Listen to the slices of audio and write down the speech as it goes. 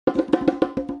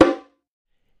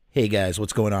Hey guys,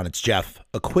 what's going on? It's Jeff.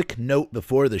 A quick note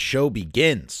before the show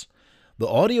begins. The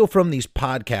audio from these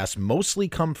podcasts mostly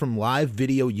come from live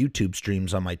video YouTube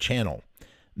streams on my channel.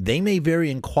 They may vary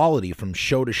in quality from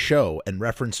show to show and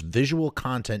reference visual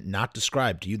content not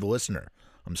described to you, the listener.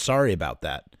 I'm sorry about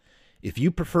that. If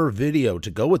you prefer video to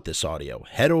go with this audio,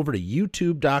 head over to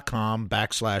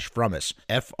youtube.com/Frumess, Frumess,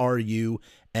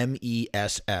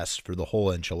 for the whole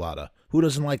enchilada. Who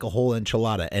doesn't like a whole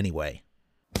enchilada anyway?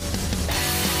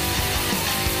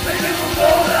 Make it for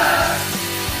Roland!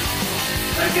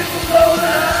 Make it for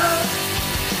Roland!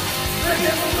 Make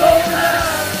it for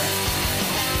Roland!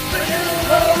 Make it for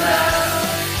Roland!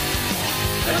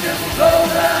 Make it for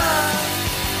Roland!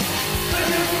 Make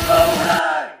it for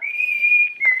Roland!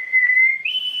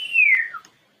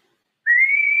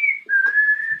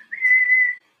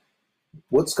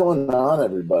 What's going on,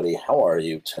 everybody? How are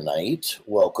you tonight?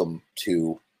 Welcome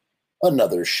to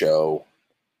another show.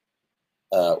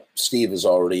 Steve is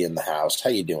already in the house. How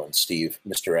you doing, Steve?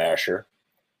 Mr. Asher.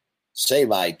 Say,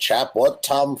 my chap, what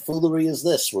tomfoolery is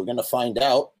this? We're going to find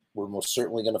out. We're most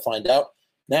certainly going to find out.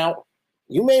 Now,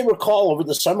 you may recall over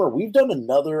the summer, we've done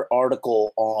another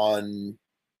article on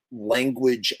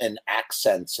language and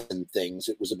accents and things.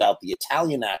 It was about the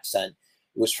Italian accent.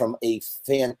 It was from a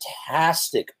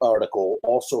fantastic article,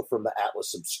 also from the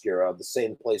Atlas Obscura, the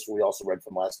same place where we also read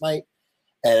from last night.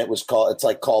 And it was called,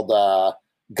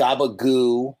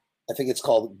 Gabagoo. I think it's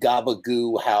called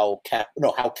Gabagoo, how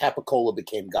Capicola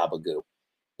became Gabagoo.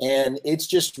 And it's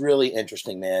just really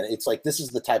interesting, man. It's like, this is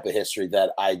the type of history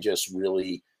that I just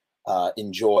really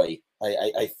enjoy.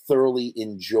 I thoroughly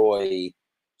enjoy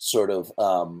sort of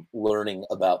learning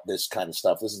about this kind of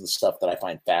stuff. This is the stuff that I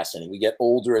find fascinating. We get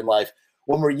older in life.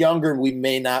 When we're younger, we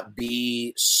may not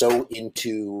be so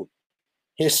into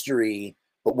history.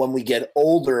 But when we get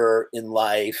older in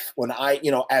life,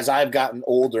 as I've gotten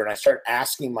older and I start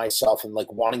asking myself and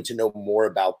like wanting to know more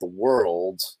about the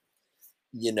world,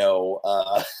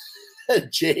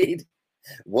 Jade,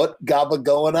 what gaba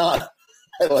going on?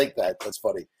 I like that. That's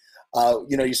funny.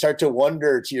 You start to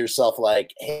wonder to yourself,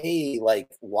 like, hey, like,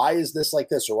 why is this like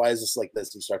this? Or why is this like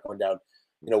this? You start going down,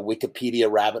 Wikipedia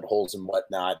rabbit holes and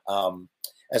whatnot.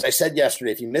 As I said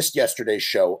yesterday, if you missed yesterday's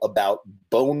show about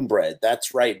bone bread,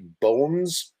 that's right,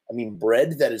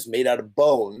 bread that is made out of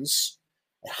bones.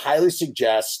 I highly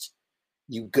suggest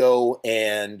you go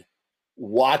and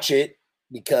watch it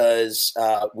because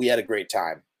we had a great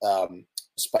time,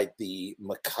 despite the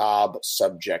macabre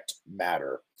subject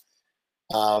matter.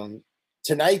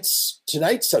 Tonight's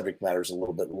subject matter is a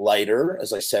little bit lighter.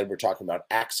 As I said, we're talking about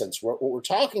accents. What we're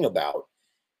talking about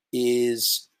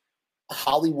is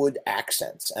Hollywood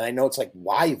accents. And I know it's like,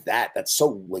 why that? That's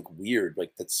so like weird.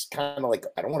 Like, that's kind of like,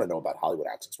 I don't want to know about Hollywood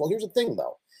accents. Well, here's the thing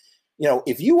though.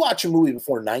 If you watch a movie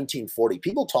before 1940,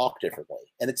 people talk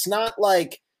differently. And it's not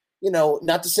like,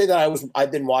 not to say that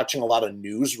I've been watching a lot of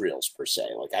newsreels per se.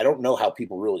 Like, I don't know how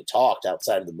people really talked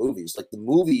outside of the movies. Like, the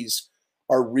movies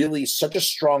are really such a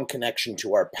strong connection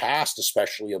to our past,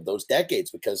 especially of those decades,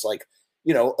 because like,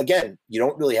 again, you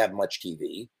don't really have much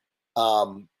TV.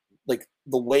 Like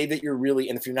the way that you're really,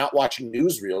 and if you're not watching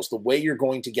newsreels, the way you're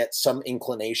going to get some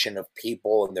inclination of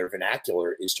people and their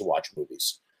vernacular is to watch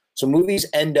movies. So movies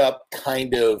end up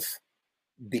kind of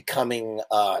becoming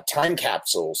time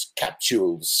capsules,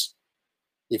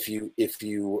 if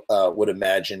you would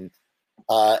imagine.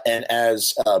 And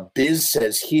as Biz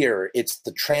says here, it's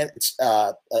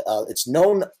it's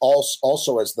known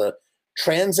also as the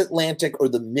transatlantic or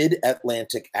the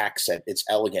mid-Atlantic accent. It's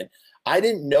elegant. I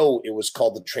didn't know it was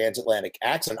called the transatlantic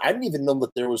accent. I didn't even know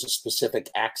that there was a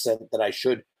specific accent that I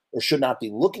should or should not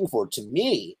be looking for. To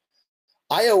me,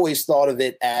 I always thought of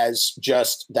it as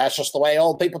that's just the way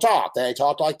old people talk. They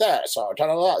talk like that. So,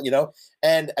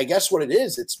 and I guess what it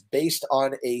is, it's based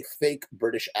on a fake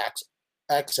British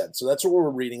accent. So that's what we're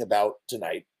reading about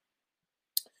tonight.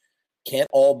 Can't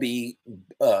all be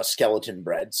skeleton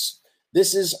breads.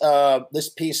 This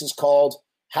piece is called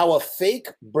How a Fake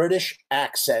British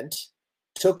Accent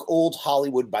Took Old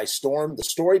Hollywood by Storm, the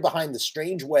story behind the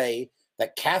strange way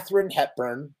that Katharine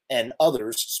Hepburn and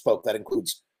others spoke. That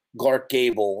includes Clark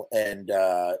Gable and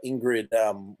Ingrid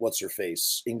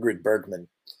Bergman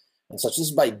and such. This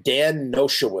is by Dan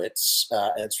Noshowitz,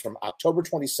 and it's from October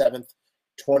 27th,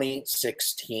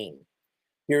 2016.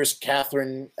 Here's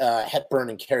Katharine Hepburn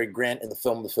and Cary Grant in the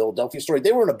film The Philadelphia Story.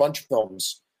 They were in a bunch of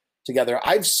films together.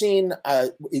 I've seen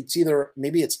it's either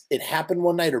It Happened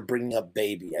One Night or Bringing Up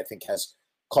Baby, I think, has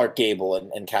Clark Gable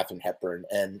and Katharine Hepburn,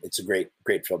 and it's a great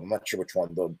film. I'm not sure which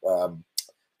one, though.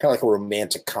 kind of like a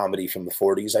romantic comedy from the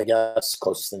 40s, I guess,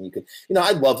 closest thing you could.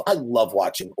 I love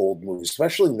watching old movies,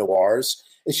 especially noirs.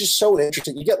 It's just so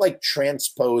interesting. You get like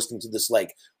transposed into this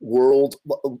like world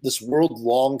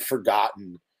long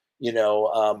forgotten.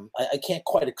 I can't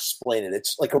quite explain it.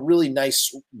 It's like a really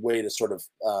nice way to sort of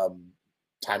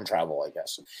time travel, I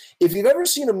guess. If you've ever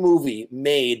seen a movie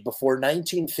made before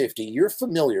 1950, you're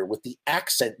familiar with the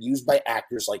accent used by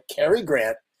actors like Cary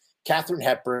Grant, Katharine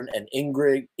Hepburn, and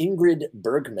Ingrid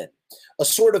Bergman, a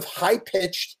sort of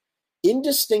high-pitched,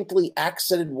 indistinctly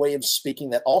accented way of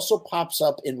speaking that also pops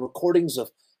up in recordings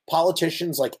of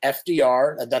politicians like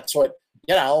FDR, and that's what,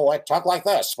 like talk like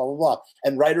this, blah, blah, blah,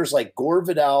 and writers like Gore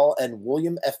Vidal and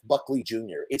William F. Buckley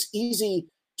Jr. It's easy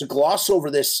to gloss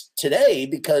over this today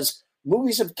because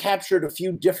movies have captured a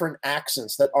few different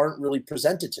accents that aren't really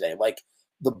presented today, like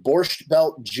the Borscht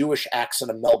Belt Jewish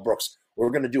accent of Mel Brooks. We're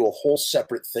going to do a whole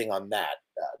separate thing on that.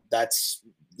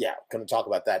 Going to talk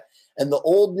about that. And the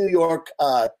old New York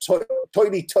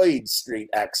Toity Street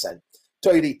accent.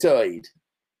 Toity.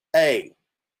 Hey,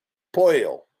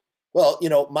 Poil. Well,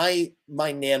 my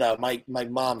Nana, my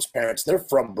mom's parents, they're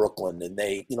from Brooklyn, and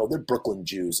they're Brooklyn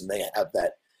Jews, and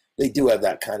they do have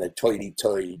that kind of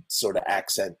toity sort of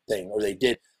accent thing, or they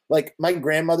did. Like my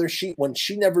grandmother, when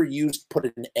she never put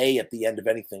an A at the end of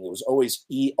anything, it was always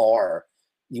ER.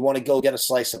 You want to go get a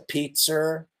slice of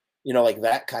pizza, like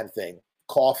that kind of thing.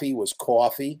 Coffee was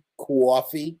coffee.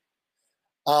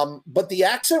 But the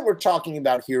accent we're talking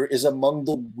about here is among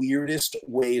the weirdest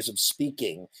ways of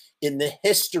speaking in the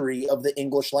history of the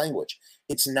English language.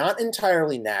 It's not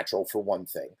entirely natural, for one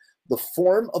thing. The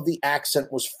form of the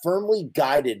accent was firmly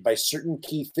guided by certain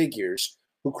key figures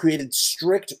who created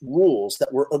strict rules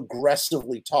that were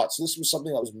aggressively taught. So this was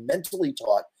something that was mentally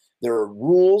taught. There are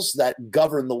rules that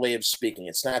govern the way of speaking.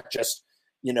 It's not just,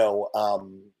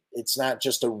 it's not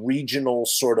just a regional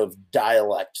sort of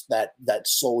dialect that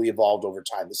slowly evolved over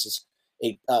time. This is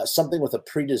something with a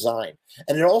pre-design.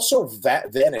 And it also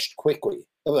vanished quickly.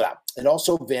 It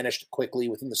also vanished quickly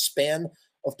within the span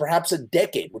of perhaps a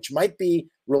decade, which might be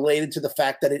related to the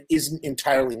fact that it isn't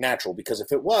entirely natural, because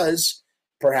if it was,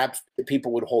 perhaps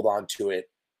people would hold on to it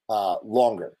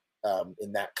longer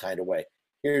in that kind of way.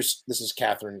 This is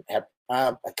Katharine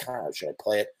Hepburn. Should I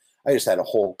play it? I just had a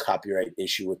whole copyright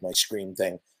issue with my Scream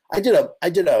thing. I did a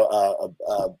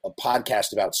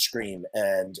podcast about Scream,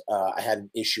 and I had an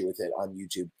issue with it on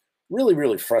YouTube. Really,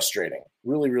 really frustrating.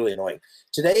 Really, really annoying.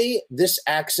 Today, this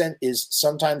accent is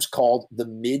sometimes called the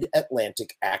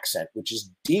Mid-Atlantic accent, which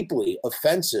is deeply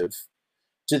offensive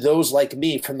to those like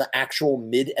me from the actual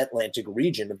Mid-Atlantic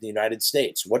region of the United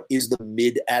States. What is the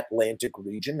Mid-Atlantic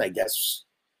region? I guess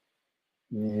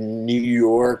New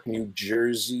York, New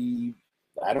Jersey,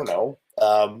 I don't know.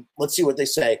 Let's see what they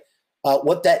say.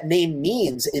 What that name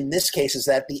means in this case is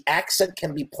that the accent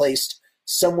can be placed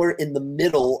somewhere in the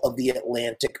middle of the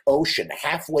Atlantic Ocean,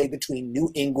 halfway between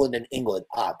New England and England.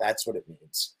 That's what it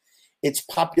means. Its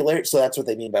popularity, so that's what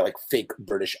they mean by like fake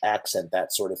British accent,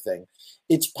 that sort of thing.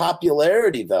 Its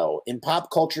popularity, though, in pop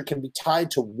culture can be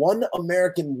tied to one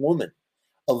American woman,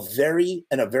 a very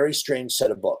strange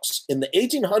set of books. In the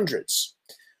 1800s,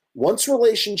 once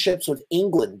relationships with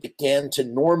England began to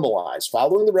normalize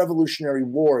following the Revolutionary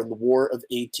War and the War of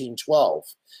 1812,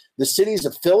 the cities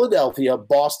of Philadelphia,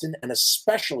 Boston, and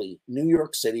especially New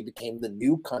York City became the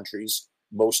new country's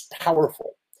most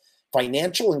powerful.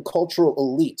 Financial and cultural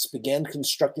elites began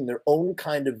constructing their own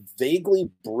kind of vaguely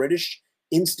British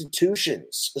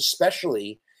institutions,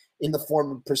 especially in the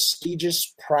form of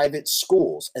prestigious private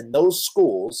schools. And those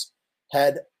schools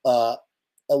had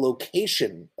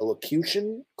elocution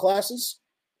classes.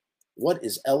 What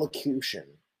is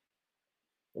elocution?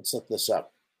 Let's look this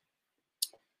up.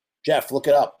 Jeff, look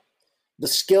it up. The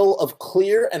skill of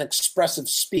clear and expressive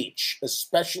speech,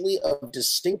 especially of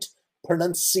distinct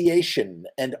pronunciation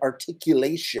and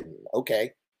articulation.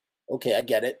 Okay, I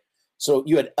get it. So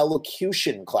you had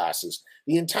elocution classes.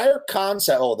 The entire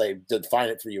concept, they define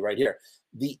it for you right here.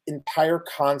 The entire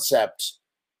concept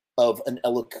of an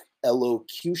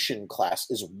elocution class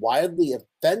is widely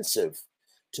offensive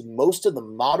to most of the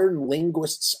modern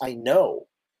linguists I know.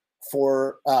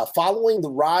 For following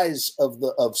the rise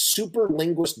of super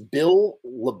linguist Bill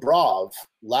Labov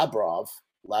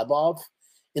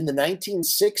in the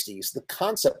 1960s, the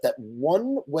concept that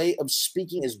one way of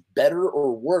speaking is better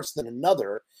or worse than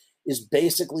another is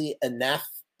basically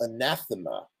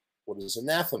anathema. What does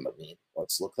anathema mean?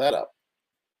 Let's look that up.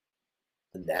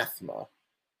 Anathema,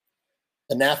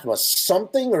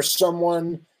 something or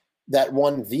someone that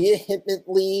one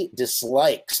vehemently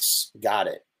dislikes. Got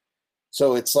it.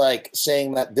 So it's like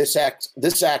saying that this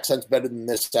accent's better than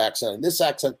this accent, and this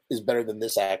accent is better than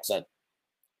this accent.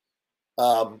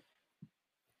 But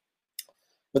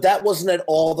that wasn't at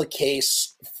all the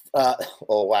case.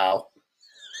 Oh, wow.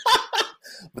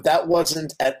 But that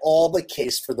wasn't at all the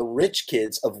case for the rich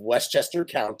kids of Westchester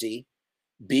County,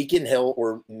 Beacon Hill,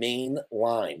 or Main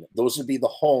Line. Those would be the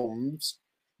home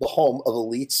of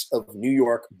elites of New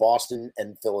York, Boston,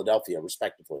 and Philadelphia,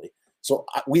 respectively. So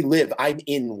I'm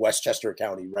in Westchester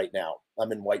County right now.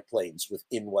 I'm in White Plains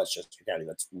within Westchester County.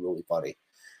 That's really funny.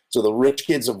 So the rich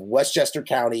kids of Westchester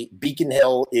County, Beacon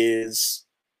Hill is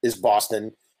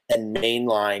Boston, and Main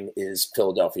Line is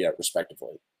Philadelphia,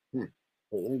 respectively.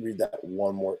 Wait, let me read that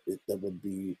one more.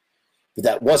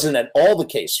 That wasn't at all the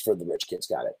case for the rich kids.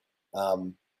 Got it.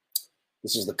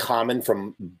 This is the Common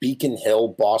from Beacon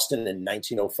Hill, Boston in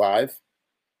 1905.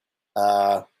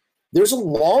 There's a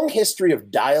long history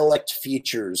of dialect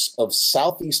features of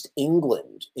Southeast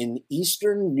England in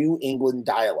Eastern New England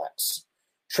dialects,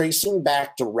 tracing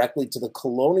back directly to the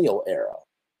colonial era,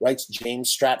 writes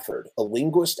James Stratford, a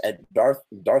linguist at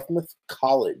Dartmouth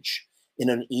College, in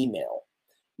an email.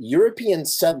 European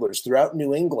settlers throughout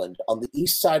New England on the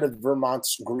east side of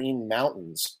Vermont's Green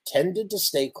Mountains tended to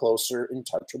stay closer in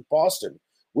touch with Boston,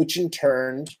 which in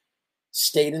turn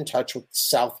stayed in touch with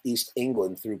Southeast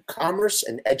England through commerce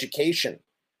and education.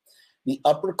 The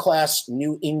upper-class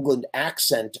New England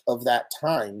accent of that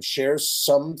time shares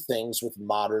some things with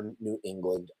modern New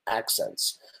England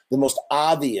accents. The most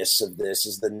obvious of this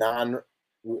is the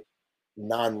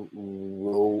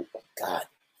God,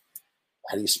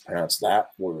 how do you pronounce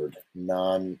that word?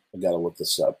 I gotta look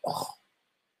this up.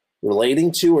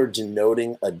 Relating to or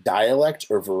denoting a dialect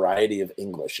or variety of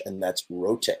English, and that's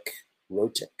rhotic.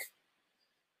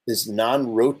 This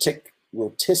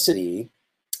non-rhoticity,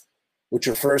 which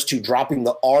refers to dropping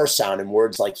the R sound in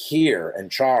words like here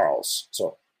and Charles.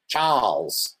 So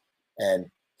Charles and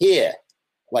here,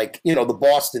 like, the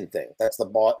Boston thing. That's the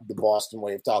Boston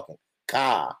way of talking.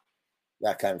 Car,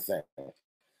 that kind of thing.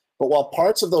 But while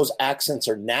parts of those accents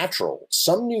are natural,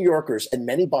 some New Yorkers and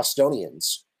many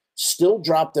Bostonians still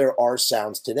drop their R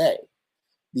sounds today.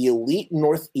 The elite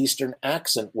Northeastern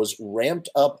accent was ramped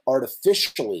up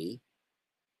artificially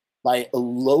by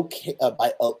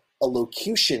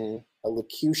elocution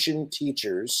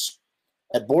teachers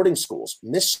at boarding schools.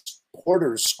 Miss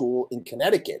Porter's school in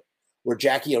Connecticut, where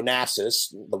Jackie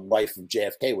Onassis, the wife of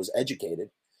JFK, was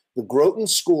educated, the Groton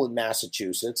School in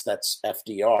Massachusetts, that's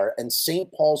FDR, and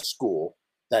St. Paul's School,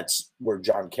 that's where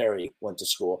John Kerry went to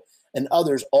school, and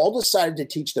others all decided to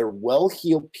teach their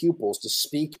well-heeled pupils to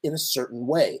speak in a certain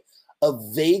way, a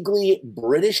vaguely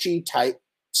British-y type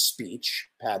speech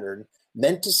pattern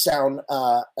meant to sound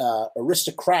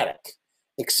aristocratic,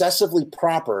 excessively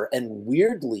proper, and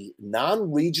weirdly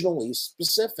non-regionally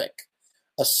specific.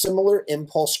 A similar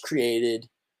impulse created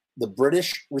the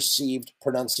British received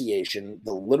pronunciation,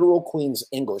 the literal Queen's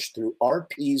English, through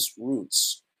RP's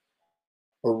roots,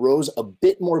 arose a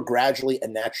bit more gradually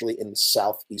and naturally in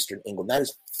southeastern England. That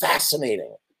is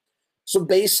fascinating. So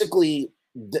basically,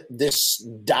 this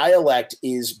dialect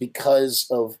is because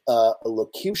of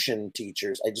elocution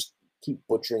teachers. I just keep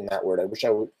butchering that word. I wish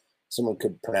someone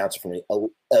could pronounce it for me.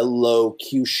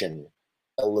 Elocution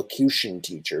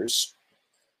teachers.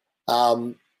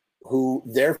 Who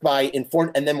thereby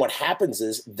inform, and then what happens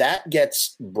is that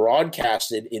gets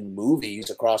broadcasted in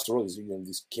movies across the world.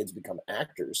 These kids become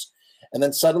actors, and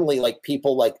then suddenly, like,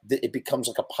 people like it becomes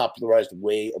like a popularized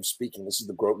way of speaking. This is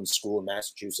the Groton School in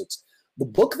Massachusetts. The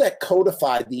book that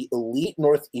codified the elite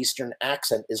Northeastern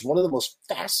accent is one of the most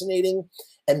fascinating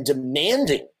and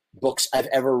demanding books I've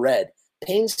ever read.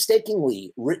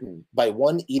 Painstakingly written by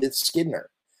one Edith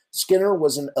Skinner. Skinner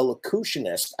was an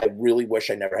elocutionist. I really wish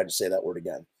I never had to say that word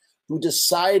again. Who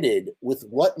decided with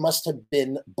what must have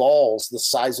been balls the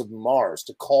size of Mars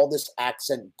to call this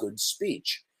accent good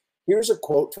speech. Here's a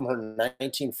quote from her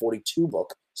 1942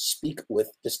 book, Speak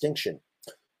with Distinction.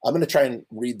 I'm going to try and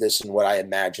read this in what I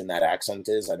imagine that accent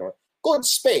is. Good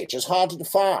speech is hard to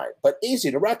define, but easy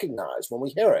to recognize when we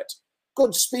hear it.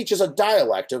 Good speech is a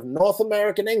dialect of North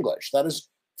American English that is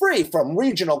free from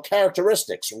regional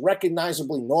characteristics,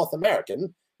 recognizably North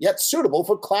American, yet suitable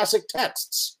for classic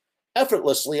texts.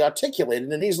 Effortlessly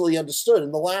articulated and easily understood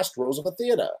in the last rows of a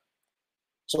theater.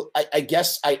 So I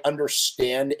guess I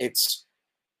understand it's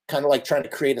kind of like trying to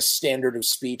create a standard of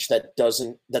speech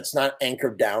that's not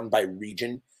anchored down by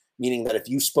region, meaning that if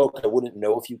you spoke, I wouldn't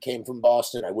know if you came from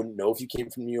Boston. I wouldn't know if you came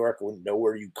from New York. I wouldn't know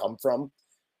where you come from.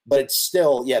 But it's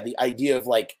still, the idea of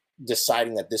like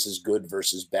deciding that this is good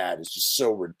versus bad is just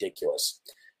so ridiculous.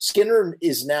 Skinner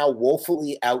is now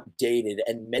woefully outdated,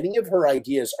 and many of her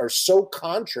ideas are so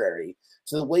contrary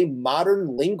to the way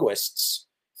modern linguists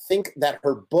think that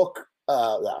her book,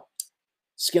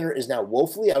 Skinner is now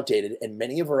woefully outdated, and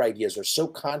many of her ideas are so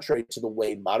contrary to the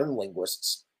way modern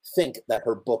linguists think that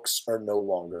her books are no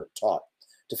longer taught.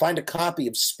 To find a copy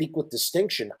of Speak with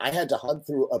Distinction, I had to hunt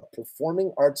through a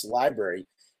performing arts library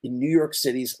in New York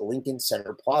City's Lincoln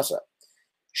Center Plaza.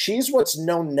 She's what's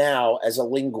known now as a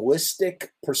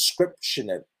linguistic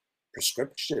prescriptionist,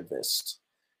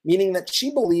 meaning that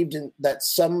she believed that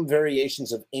some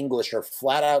variations of English are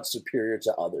flat out superior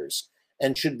to others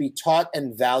and should be taught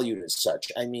and valued as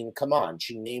such. I mean, come on,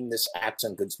 she named this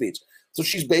Accent Good Speech. So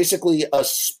she's basically a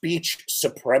speech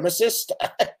supremacist,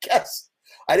 I guess.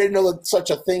 I didn't know that such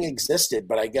a thing existed,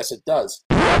 but I guess it does.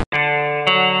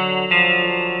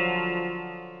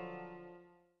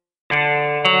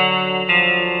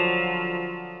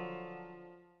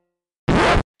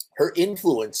 Her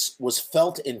influence was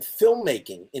felt in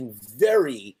filmmaking in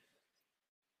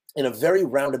a very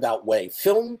roundabout way.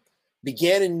 Film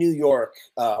began in New York,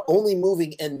 only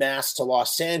moving en masse to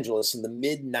Los Angeles in the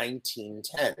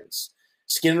mid-1910s.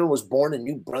 Skinner was born in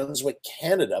New Brunswick,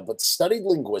 Canada, but studied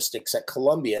linguistics at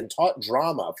Columbia and taught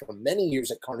drama for many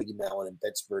years at Carnegie Mellon in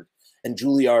Pittsburgh and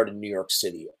Juilliard in New York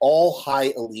City, all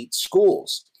high elite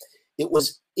schools. It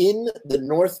was in the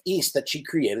Northeast that she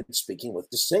created Speaking with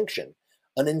Distinction,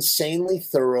 an insanely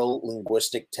thorough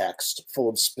linguistic text full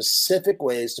of specific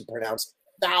ways to pronounce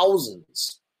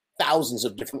thousands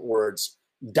of different words,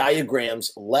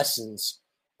 diagrams, lessons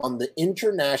on the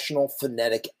International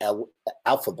Phonetic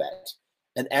Alphabet,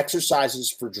 and exercises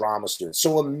for drama students.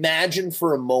 So imagine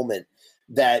for a moment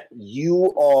that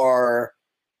you are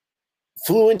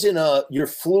fluent in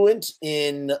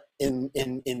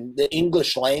the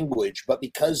English language, but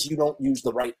because you don't use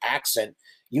the right accent,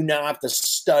 you now have to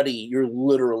study. You're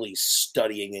literally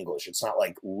studying English. It's not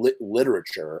like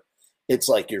literature. It's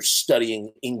like you're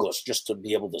studying English just to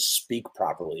be able to speak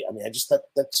properly. I mean,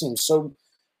 that seems so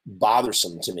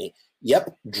bothersome to me.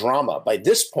 Yep, drama. By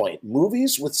this point,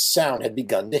 movies with sound had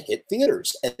begun to hit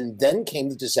theaters, and then came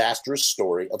the disastrous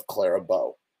story of Clara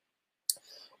Bow.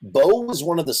 Bow was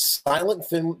one of the silent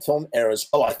film eras.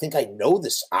 Oh, I think I know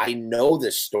this. I know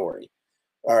this story.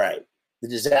 All right, the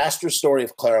disastrous story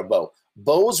of Clara Bow.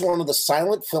 Bow was one of the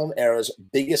silent film era's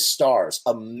biggest stars,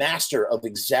 a master of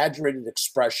exaggerated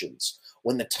expressions.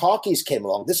 When the talkies came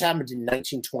along, this happened in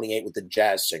 1928 with The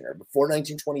Jazz Singer. Before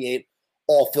 1928,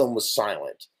 all film was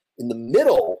silent. In the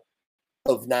middle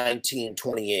of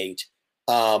 1928,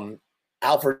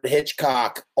 Alfred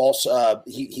Hitchcock also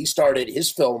he started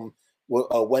his film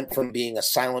went from being a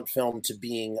silent film to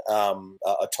being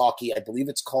a talkie. I believe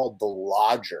it's called The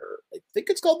Lodger. I think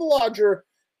it's called The Lodger.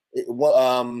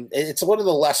 It's one of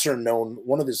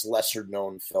his lesser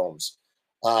known films.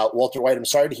 Walter White, I'm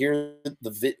sorry to hear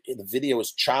the video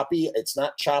is choppy. It's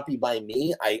not choppy by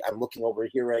me. I'm looking over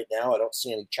here right now. I don't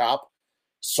see any chop.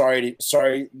 Sorry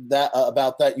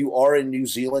about that. You are in New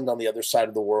Zealand on the other side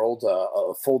of the world,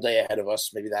 a full day ahead of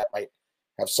us. Maybe that might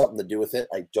have something to do with it.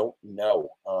 I don't know.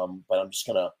 But I'm just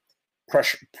going to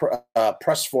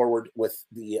press forward with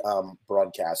the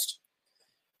broadcast.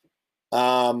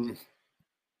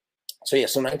 So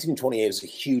 1928 is a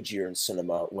huge year in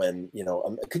cinema when,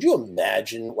 could you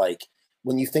imagine, like,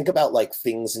 when you think about like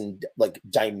things in like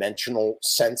dimensional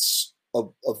sense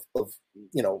of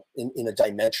in a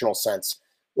dimensional sense,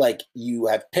 like you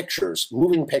have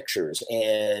moving pictures.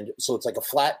 And so it's like a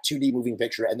flat 2D moving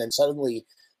picture. And then suddenly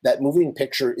that moving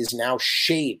picture is now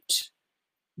shaped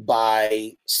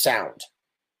by sound.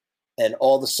 And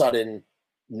all of a sudden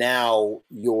now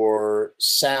your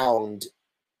sound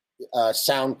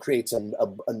creates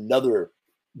another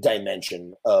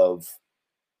dimension of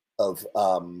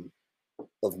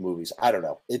movies. I don't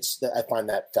know. I find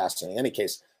that fascinating. In any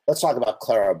case, let's talk about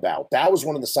Clara Bow. Bow was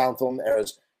one of the sound film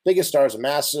era's biggest stars, a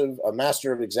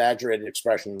master of exaggerated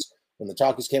expressions. When the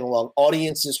talkies came along,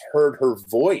 audiences heard her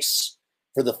voice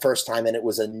for the first time, and it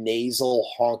was a nasal,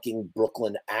 honking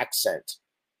Brooklyn accent.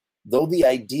 Though the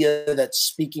idea that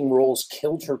speaking roles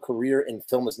killed her career in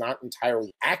film is not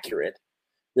entirely accurate,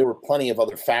 there were plenty of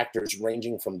other factors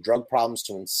ranging from drug problems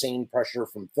to insane pressure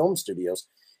from film studios.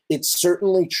 It's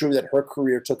certainly true that her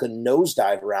career took a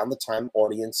nosedive around the time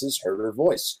audiences heard her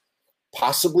voice,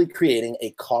 possibly creating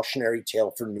a cautionary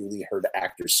tale for newly heard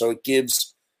actors. So it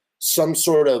gives some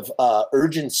sort of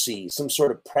urgency, some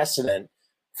sort of precedent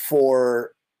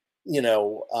for,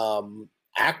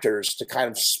 actors to kind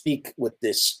of speak with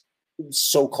this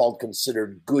so-called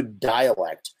considered good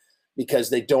dialect, because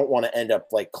they don't want to end up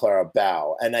like Clara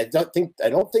Bow. And I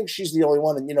don't think she's the only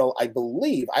one. And, I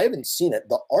believe, I haven't seen it,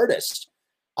 The Artist,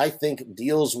 I think,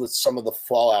 deals with some of the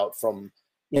fallout from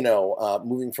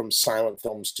moving from silent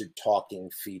films to talking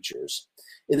features.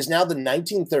 It is now the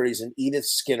 1930s, and Edith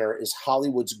Skinner is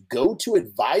Hollywood's go-to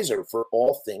advisor for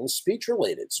all things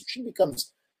speech-related. So she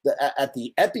becomes at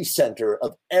the epicenter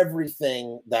of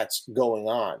everything that's going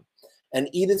on. And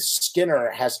Edith Skinner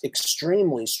has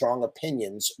extremely strong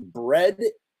opinions, bred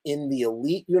in the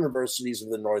elite universities of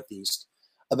the Northeast,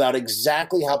 about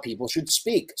exactly how people should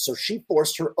speak. So she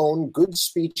forced her own good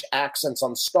speech accents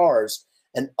on stars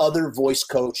and other voice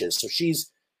coaches. So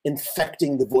she's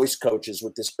infecting the voice coaches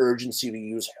with this urgency to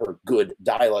use her good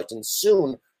dialect. And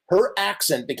soon her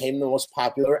accent became the most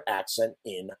popular accent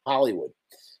in Hollywood.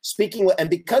 And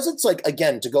because it's like,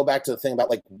 again, to go back to the thing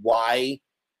about why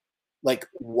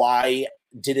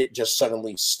did it just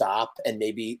suddenly stop? And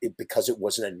maybe because it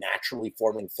wasn't a naturally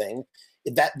forming thing.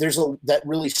 That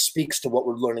really speaks to what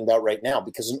we're learning about right now.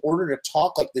 Because in order to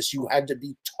talk like this, you had to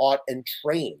be taught and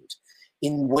trained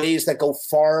in ways that go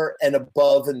far and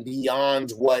above and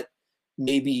beyond what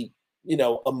maybe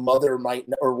a mother might,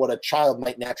 or what a child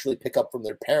might naturally pick up from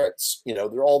their parents. There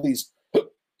are all these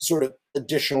sort of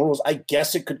additional rules. I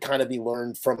guess it could kind of be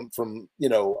learned from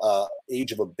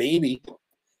age of a baby.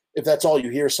 If that's all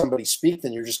you hear somebody speak,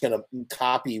 then you're just going to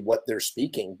copy what they're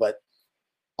speaking. But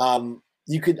I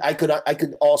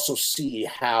could also see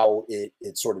how it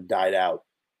sort of died out.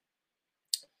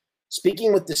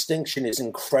 Speaking with distinction is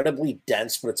incredibly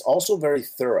dense, but it's also very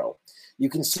thorough. You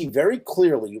can see very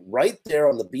clearly right there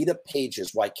on the beat-up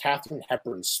pages why Katharine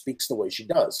Hepburn speaks the way she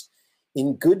does.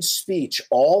 In good speech,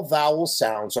 all vowel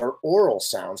sounds are oral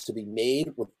sounds to be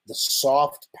made with the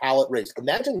soft palate raised.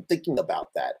 Imagine thinking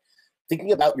about that.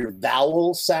 Thinking about your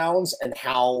vowel sounds and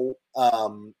how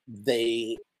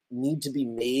they need to be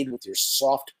made with your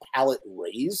soft palate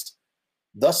raised.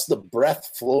 Thus, the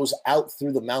breath flows out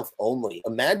through the mouth only.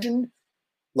 Imagine,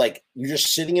 you're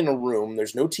just sitting in a room.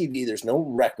 There's no TV. There's no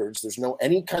records. There's no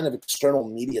any kind of external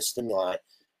media stimuli.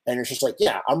 And it's just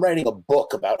I'm writing a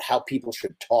book about how people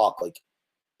should talk.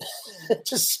 It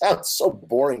just sounds so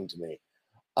boring to me.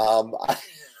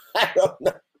 I don't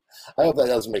know. I hope that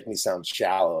doesn't make me sound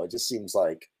shallow. It just seems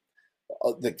like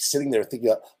sitting there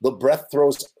thinking the breath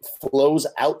flows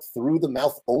out through the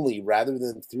mouth only rather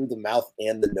than through the mouth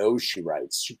and the nose, she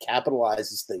writes. She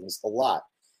capitalizes things a lot.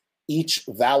 Each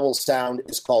vowel sound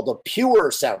is called a pure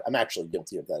sound. I'm actually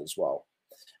guilty of that as well.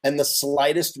 And the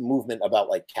slightest movement about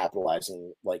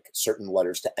capitalizing certain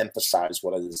letters to emphasize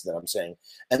what it is that I'm saying,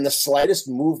 and the slightest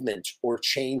movement or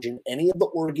change in any of the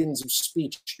organs of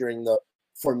speech during the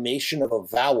formation of a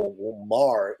vowel will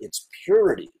mar its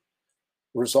purity,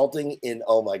 resulting in,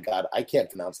 oh my God, I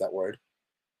can't pronounce that word.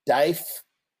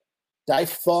 Diphthongization.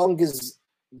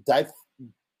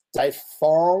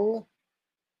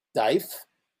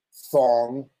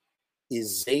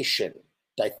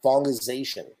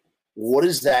 Diphthongization. What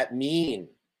does that mean?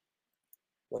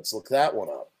 Let's look that one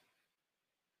up.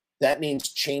 That means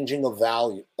changing a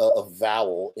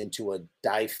vowel into a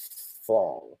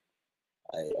diphthong.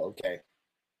 Okay.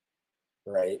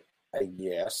 Right. I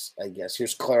guess.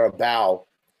 Here's Clara Bow.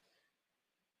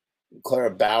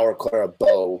 Clara Bow or Clara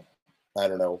Bow. I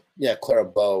don't know. Yeah, Clara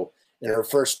Bow. In her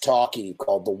first talkie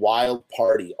called The Wild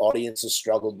Party, audiences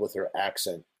struggled with her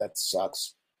accent. That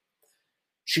sucks.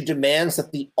 She demands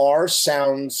that the R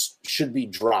sounds should be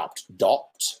dropped.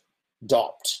 Dopped.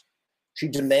 She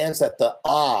demands that the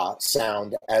ah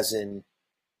sound as in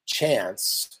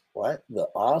chance. What? The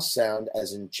ah sound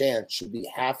as in chance should be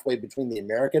halfway between the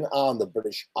American ah and the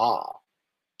British ah.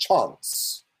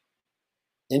 Chance.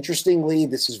 Interestingly,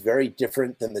 this is very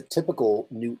different than the typical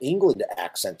New England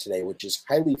accent today, which is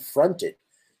highly fronted,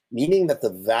 meaning that the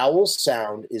vowel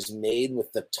sound is made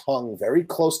with the tongue very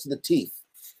close to the teeth.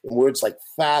 In words like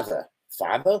father.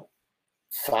 Father?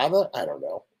 I don't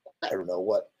know. I don't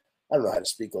know how to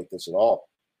speak like this at all.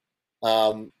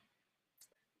 The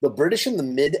British and the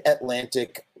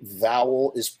mid-Atlantic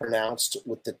vowel is pronounced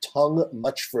with the tongue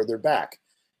much further back.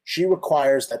 She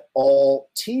requires that all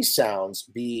T sounds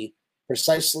be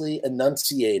precisely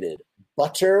enunciated.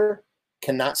 Butter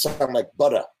cannot sound like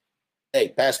butter. Hey,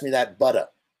 pass me that butter.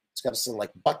 It's got to sound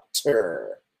like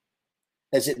butter,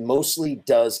 as it mostly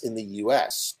does in the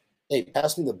U.S. Hey,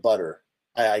 pass me the butter.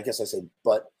 I guess I say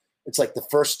but. It's like the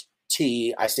first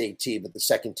T, I say T, but the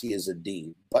second T is a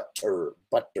D. Butter.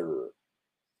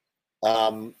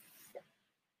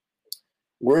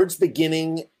 Words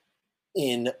beginning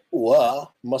in wa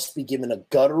must be given a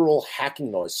guttural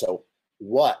hacking noise. So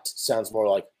what sounds more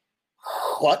like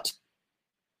what?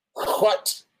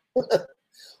 What?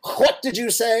 What did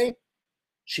you say?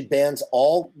 She bans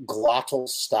all glottal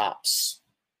stops.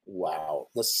 Wow.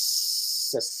 The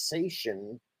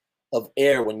cessation of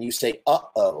air when you say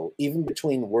 "uh-oh," even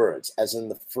between words, as in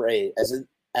the phrase,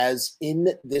 as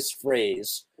in this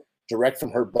phrase, direct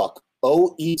from her book.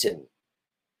 "Oh, Eaton,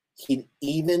 he'd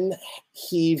even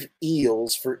heave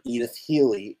eels for Edith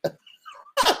Healy."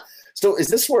 So is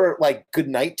this where like "Good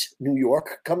Night, New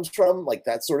York" comes from, like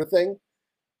that sort of thing?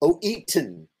 "Oh,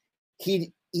 Eaton,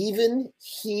 he'd even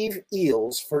heave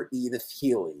eels for Edith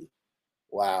Healy."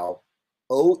 Wow.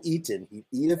 "Oh, Eaton, he'd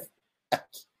Edith."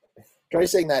 Try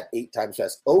saying that 8 times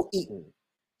fast. "Oh, Eaton,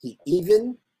 he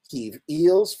even heave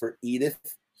eels for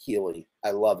Edith Healy."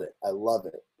 I love it. I love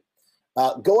it.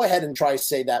 Go ahead and try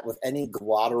say that with any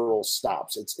glottal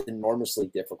stops. It's enormously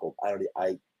difficult. I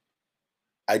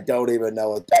don't even know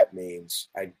what that means.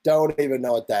 I don't even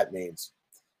know what that means.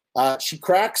 She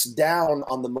cracks down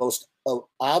on the most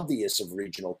obvious of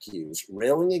regional cues,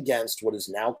 railing against what is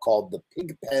now called the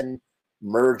Pigpen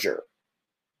merger.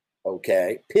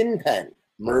 Okay, Pin-Pen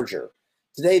merger.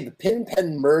 Today, the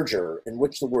Pin-Pen merger, in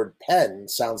which the word pen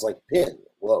sounds like pin.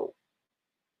 Whoa.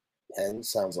 Pen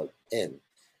sounds like pin.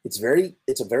 It's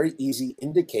a very easy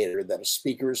indicator that a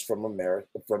speaker is from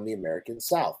the American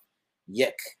South.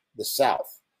 Yick, the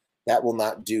South. That will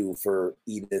not do for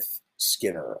Edith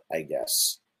Skinner, I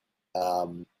guess.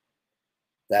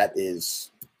 That's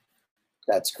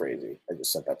crazy. I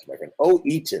just sent that to my friend. "Oh,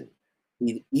 Eaton,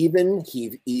 he'd even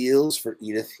heave eels for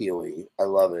Edith Healy." I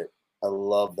love it. I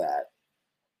love that.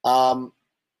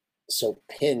 So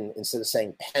pin, instead of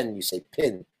saying pen, you say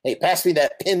pin. "Hey, pass me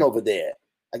that pin over there.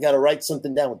 I got to write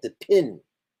something down with the pin."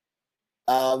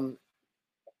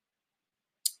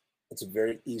 It's a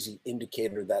very easy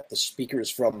indicator that the speaker is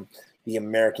from the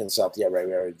American South. Yeah, right.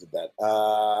 We already did that.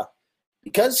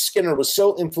 Because Skinner was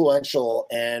so influential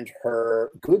and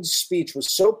her good speech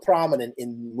was so prominent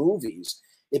in movies,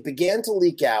 it began to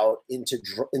leak out into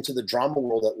the drama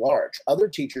world at large. Other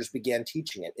teachers began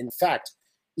teaching it. In fact,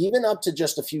 even up to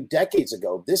just a few decades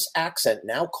ago, this accent,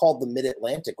 now called the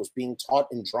Mid-Atlantic, was being taught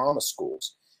in drama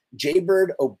schools.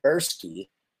 Jaybird Oberski,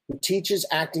 who teaches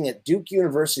acting at Duke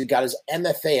University, got his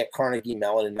MFA at Carnegie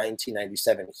Mellon in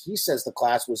 1997. He says the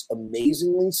class was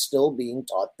amazingly still being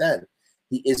taught then.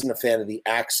 He isn't a fan of the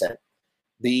accent.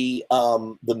 The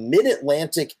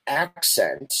Mid-Atlantic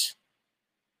accent.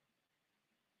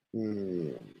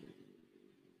 The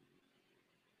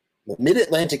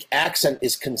Mid-Atlantic accent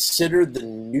is considered the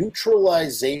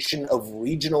neutralization of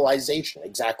regionalization.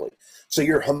 Exactly. So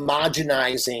you're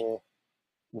homogenizing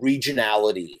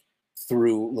regionality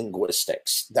through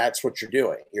linguistics. That's what you're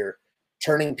doing. You're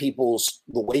turning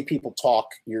the way people talk,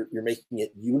 you're making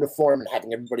it uniform and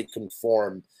having everybody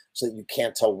conform so that you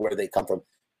can't tell where they come from.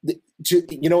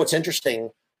 You know what's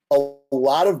interesting? A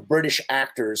lot of British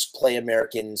actors play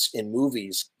Americans in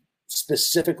movies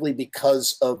specifically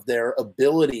because of their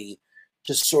ability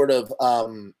to sort of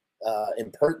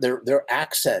impart their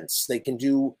accents.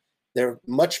 They're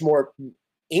much more.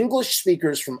 English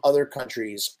speakers from other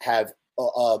countries have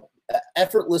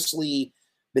effortlessly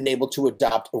been able to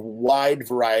adopt a wide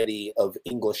variety of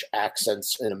English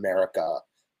accents in America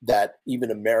that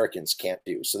even Americans can't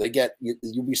do. So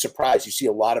you'll be surprised. You see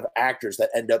a lot of actors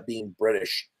that end up being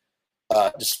British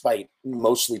despite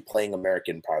mostly playing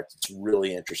American parts. It's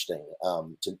really interesting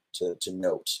to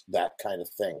note that kind of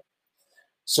thing.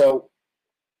 So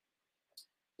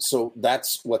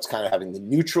that's what's kind of having the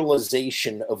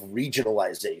neutralization of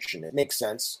regionalization. It makes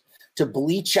sense to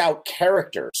bleach out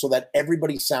character so that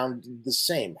everybody sounded the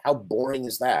same. How boring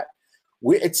is that?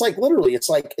 It's like literally, it's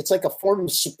like a form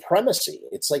of supremacy.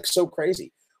 It's like so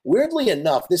crazy. Weirdly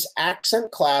enough, this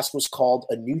accent class was called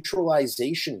a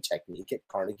neutralization technique at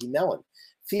Carnegie Mellon.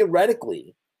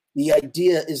 Theoretically, the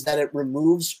idea is that it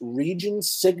removes region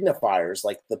signifiers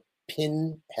like the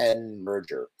pin-pen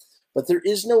merger. But there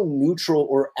is no neutral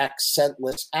or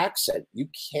accentless accent. You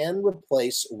can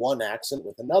replace one accent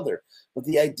with another. But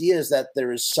the idea is that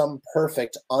there is some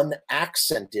perfect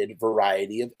unaccented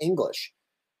variety of English.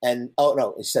 And, oh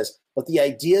no, it says, but the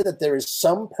idea that there is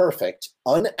some perfect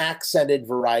unaccented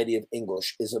variety of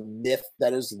English is a myth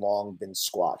that has long been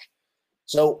squashed.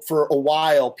 So for a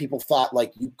while, people thought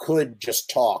like you could just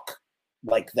talk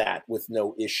like that with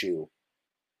no issue.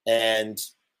 And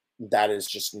that's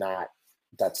just not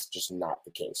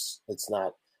the case. It's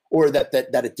not, or that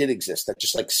it did exist, that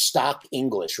just like stock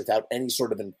English without any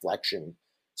sort of inflection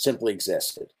simply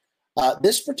existed.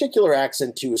 This particular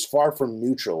accent, too, is far from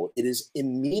neutral. It is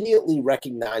immediately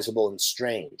recognizable and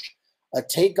strange. A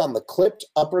take on the clipped,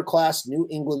 upper-class New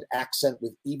England accent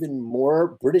with even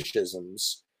more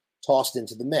Britishisms tossed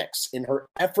into the mix. In her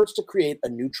efforts to create a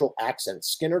neutral accent,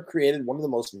 Skinner created one of the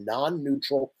most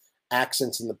non-neutral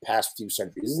accents in the past few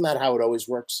centuries. Isn't that how it always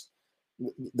works?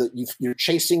 you're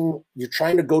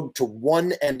trying to go to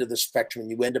one end of the spectrum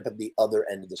and you end up at the other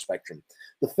end of the spectrum.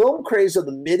 The film craze of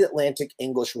the mid-Atlantic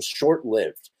English was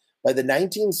short-lived. By the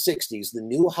 1960s, the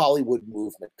new Hollywood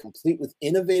movement, complete with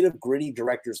innovative, gritty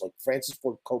directors like Francis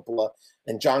Ford Coppola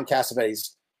and John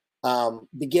Cassavetes,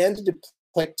 began to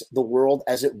depict the world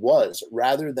as it was,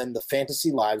 rather than the fantasy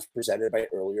lives presented by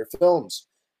earlier films.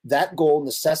 That goal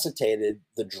necessitated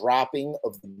the dropping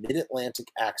of the mid-Atlantic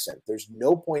accent. There's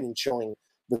no point in showing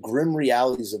the grim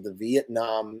realities of the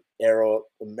Vietnam-era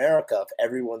America if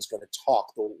everyone's going to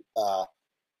talk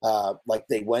like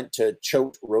they went to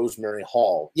Choate Rosemary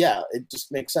Hall. Yeah, it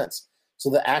just makes sense.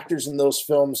 So the actors in those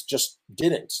films just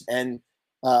didn't. And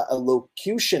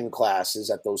elocution classes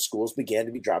at those schools began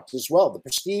to be dropped as well. The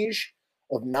prestige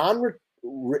of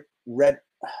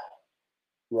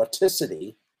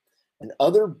non-rhetoricity and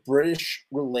other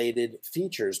British-related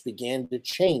features began to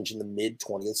change in the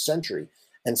mid-20th century,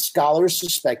 and scholars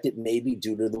suspect it may be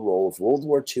due to the role of World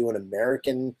War II in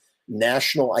American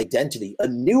national identity, a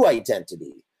new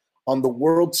identity on the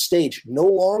world stage, no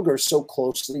longer so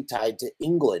closely tied to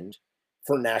England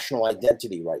for national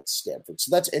identity, writes Stanford. So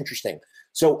that's interesting.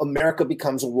 So America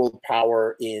becomes a world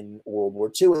power in World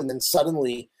War II, and then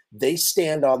suddenly they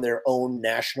stand on their own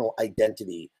national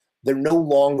identity. They're no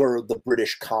longer the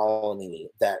British colony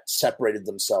that separated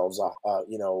themselves,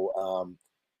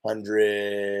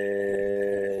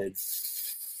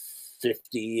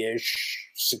 150-ish,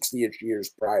 60-ish years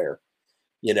prior.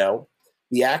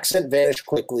 The accent vanished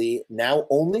quickly, now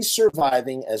only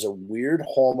surviving as a weird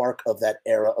hallmark of that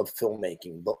era of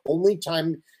filmmaking. The only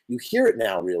time you hear it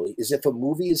now, really, is if a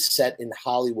movie is set in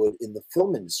Hollywood in the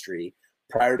film industry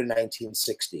prior to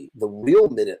 1960. The real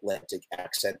mid-Atlantic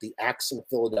accent, the accent of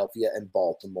Philadelphia and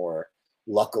Baltimore,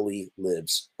 luckily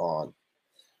lives on.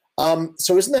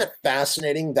 So isn't that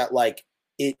fascinating that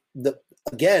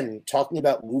again, talking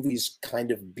about movies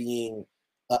kind of being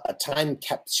a time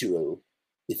capsule,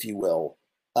 if you will,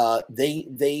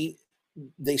 they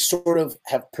sort of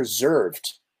have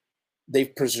preserved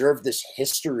this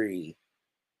history,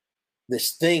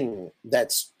 this thing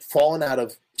that's fallen out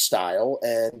of style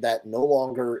and that no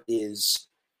longer is,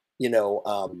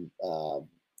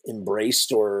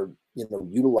 embraced or,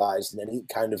 utilized in any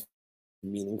kind of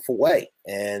meaningful way.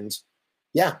 And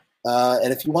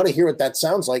and if you want to hear what that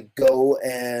sounds like, go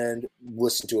and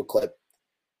listen to a clip.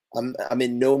 I'm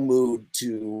in no mood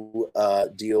to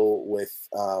deal with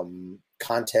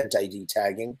content ID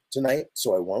tagging tonight,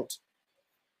 so I won't.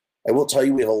 I will tell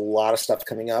you we have a lot of stuff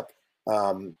coming up.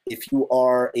 If you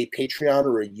are a Patreon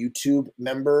or a YouTube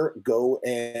member, go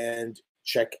and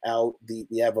check out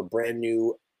we have a brand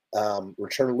new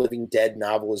Return of the Living Dead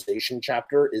novelization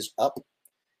chapter is up.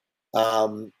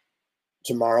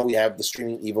 Tomorrow we have the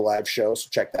Streaming Evil Live show, so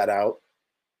check that out.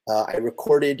 I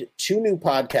recorded 2 new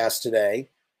podcasts today.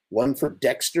 One for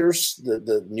Dexter's,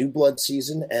 the New Blood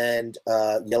season, and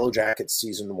Yellow Jackets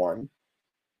season 1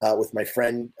 with my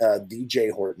friend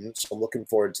DJ Horton. So I'm looking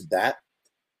forward to that.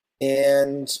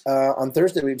 And on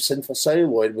Thursday, we have Sinful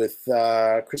Celluloid with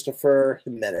Christopher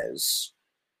Jimenez.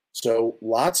 So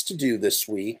lots to do this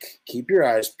week. Keep your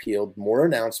eyes peeled. More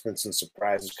announcements and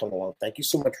surprises coming along. Thank you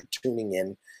so much for tuning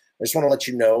in. I just want to let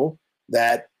you know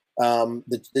that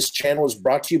this channel is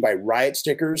brought to you by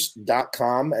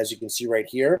riotstickers.com, as you can see right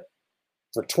here,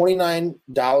 for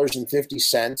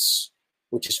 $29.50,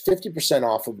 which is 50%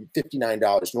 off of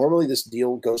 $59. Normally this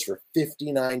deal goes for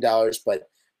 $59, but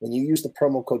when you use the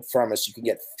promo code from us, you can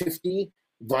get 50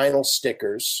 vinyl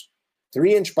stickers,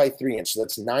 3-inch by 3-inch. So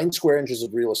that's 9 square inches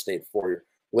of real estate for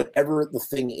whatever the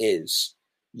thing is.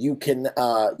 You can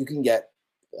get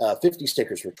 50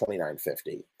 stickers for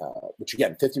 $29.50, which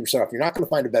again, 50% off. You're not going to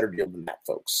find a better deal than that,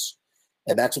 folks.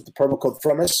 And that's with the promo code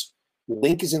from us. The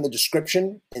link is in the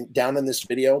description and down in this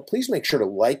video. Please make sure to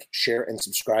like, share, and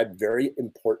subscribe. Very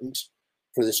important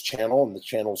for this channel and the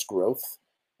channel's growth.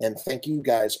 And thank you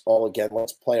guys all again.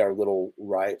 Let's play our little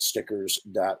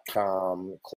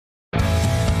riotstickers.com clip.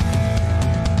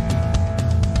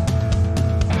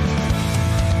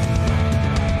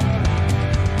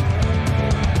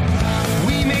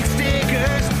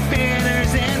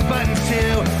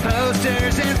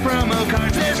 Posters and promo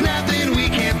cards, there's nothing we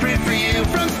can't print for you.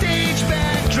 From stage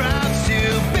backdrops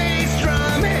to bass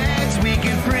drum heads, we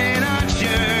can print on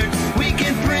shirts, we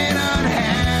can print on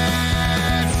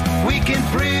hats, we can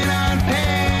print on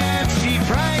pants. Cheap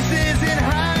prices and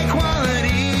high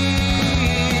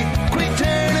quality, quick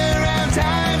turnaround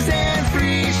times and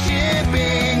free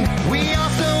shipping. We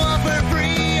also offer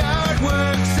free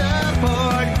artwork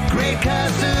support, great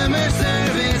customer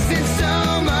service, and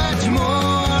so much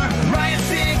more.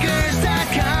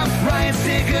 Riotstickers.com, Riot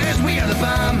Stickers, we are the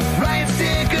bomb. Riot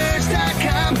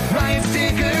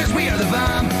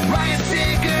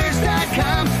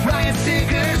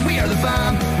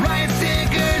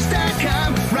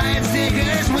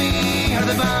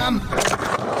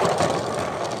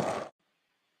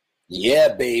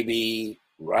Yeah, baby.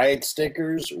 Riot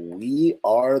stickers, we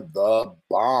are the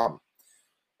bomb.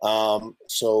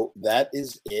 So that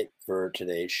is it for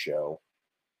today's show.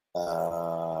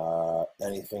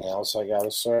 Anything else I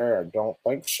gotta say? I don't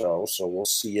think so. So we'll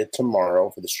see you tomorrow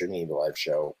for the Streaming Evil Live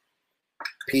show.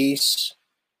 Peace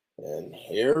and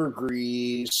hair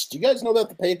grease. Do you guys know about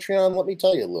the Patreon? Let me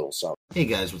tell you a little something. Hey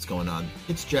guys, what's going on?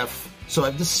 It's Jeff. So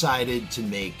I've decided to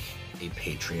make a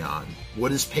Patreon.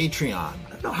 What is Patreon? I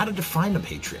don't know how to define a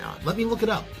Patreon. Let me look it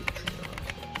up.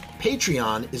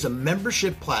 Patreon is a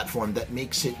membership platform that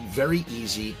makes it very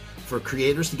easy for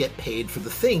creators to get paid for the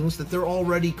things that they're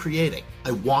already creating.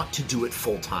 I want to do it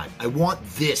full time. I want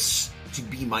this to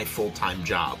be my full-time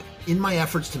job. In my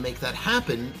efforts to make that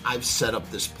happen, I've set up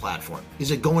this platform. Is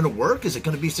it going to work? Is it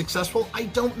going to be successful? I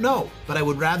don't know, but I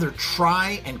would rather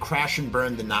try and crash and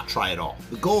burn than not try at all.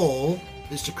 The goal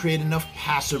is to create enough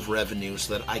passive revenue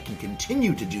so that I can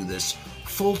continue to do this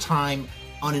full-time,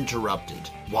 uninterrupted.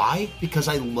 Why? Because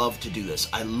I love to do this.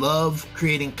 I love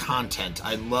creating content.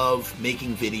 I love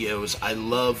making videos. I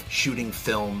love shooting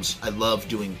films. I love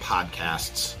doing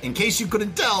podcasts. In case you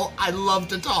couldn't tell, I love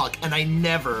to talk and I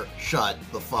never shut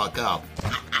the fuck up.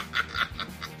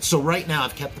 So right now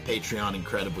I've kept the Patreon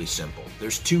incredibly simple.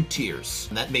 There's 2 tiers,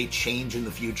 and that may change in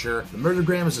the future. The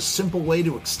Murdergram is a simple way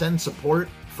to extend support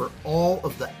for all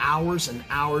of the hours and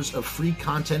hours of free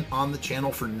content on the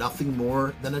channel for nothing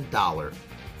more than $1.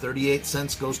 38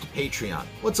 cents goes to Patreon.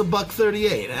 What's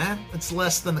 $1.38, eh? It's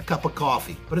less than a cup of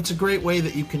coffee, but it's a great way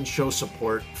that you can show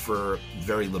support for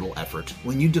very little effort.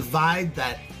 When you divide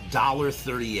that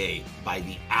 $1.38 by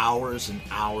the hours and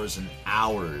hours and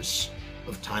hours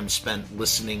of time spent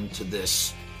listening to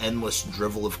this endless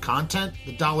drivel of content,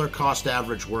 the dollar cost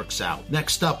average works out.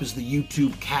 Next up is the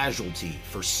YouTube Casualty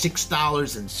for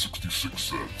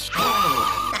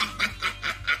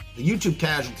 $6.66. The YouTube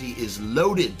Casualty is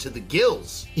loaded to the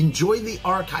gills. Enjoy the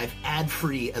archive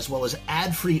ad-free, as well as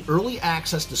ad-free early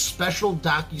access to special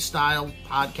docu-style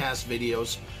podcast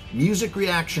videos, music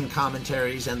reaction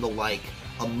commentaries, and the like,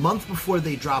 a month before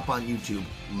they drop on YouTube,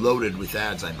 loaded with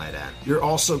ads, I might add. You're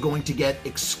also going to get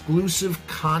exclusive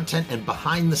content and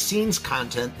behind-the-scenes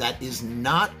content that is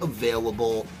not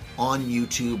available on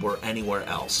YouTube or anywhere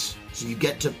else. So you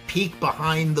get to peek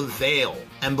behind the veil.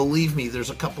 And believe me,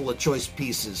 there's a couple of choice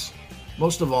pieces.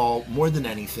 Most of all, more than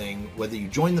anything, whether you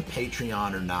join the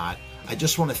Patreon or not, I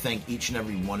just want to thank each and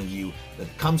every one of you that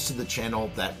comes to the channel,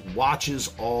 that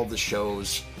watches all the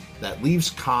shows, that leaves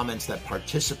comments, that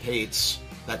participates,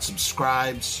 that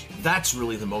subscribes. That's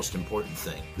really the most important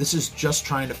thing. This is just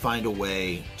trying to find a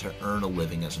way to earn a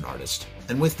living as an artist.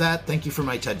 And with that, thank you for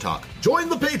my TED Talk. Join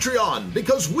the Patreon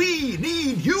because we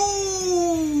need you!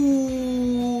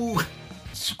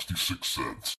 66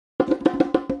 cents.